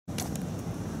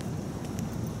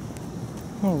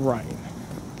Alright.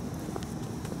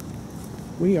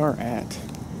 We are at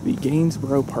the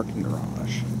Gainsboro Parking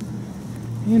Garage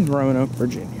in Roanoke,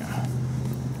 Virginia.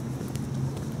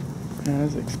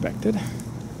 As expected,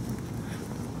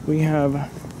 we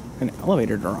have an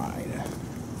elevator to ride.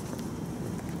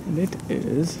 And it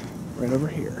is right over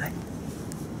here.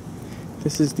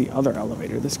 This is the other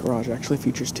elevator. This garage actually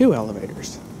features 2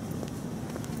 elevators.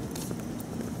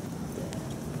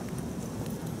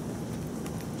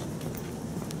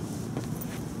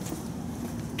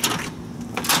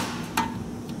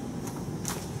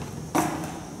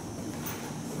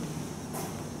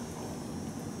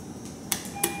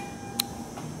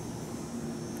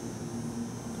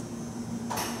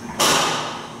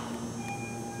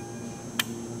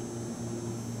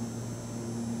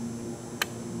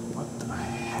 What the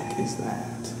heck is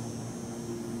that?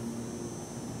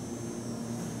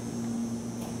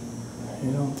 I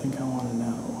don't think I want to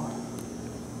know.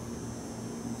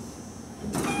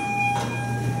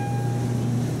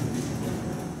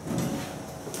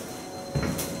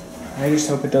 I just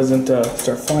hope it doesn't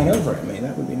start flying over at me.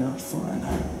 That would be not fun.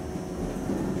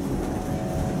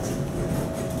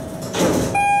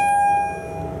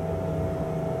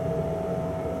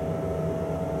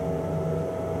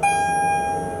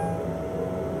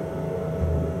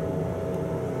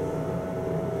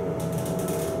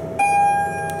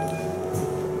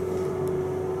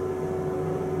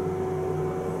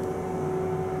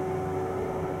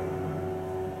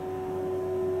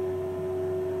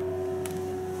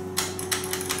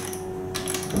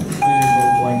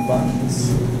 Blank buttons.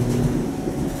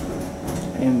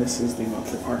 And this is the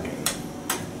monthly parking.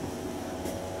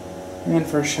 And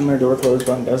first Schindler door close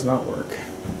button does not work.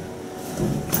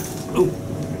 Ooh.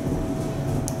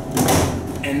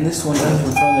 And this one does have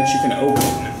a phone that you can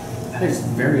open. That is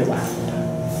very loud.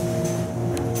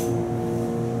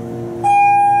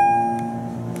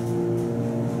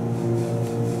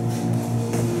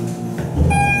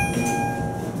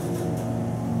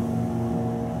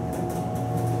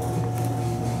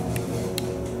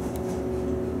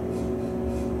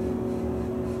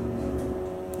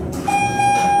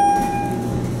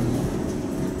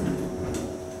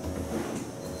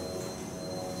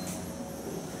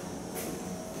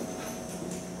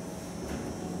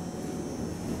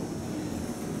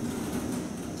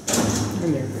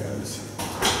 And there it goes.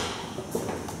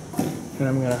 And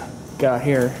I'm gonna get out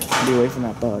here and be away from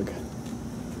that bug.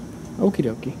 Okie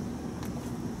dokie.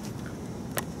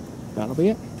 That'll be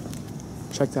it.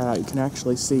 Check that out. You can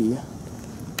actually see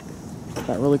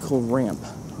that really cool ramp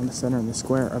on the center of the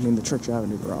square. I mean, the Church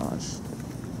Avenue garage.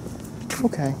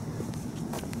 Okay.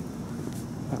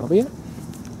 That'll be it.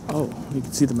 Oh, you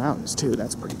can see the mountains too.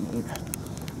 That's pretty neat.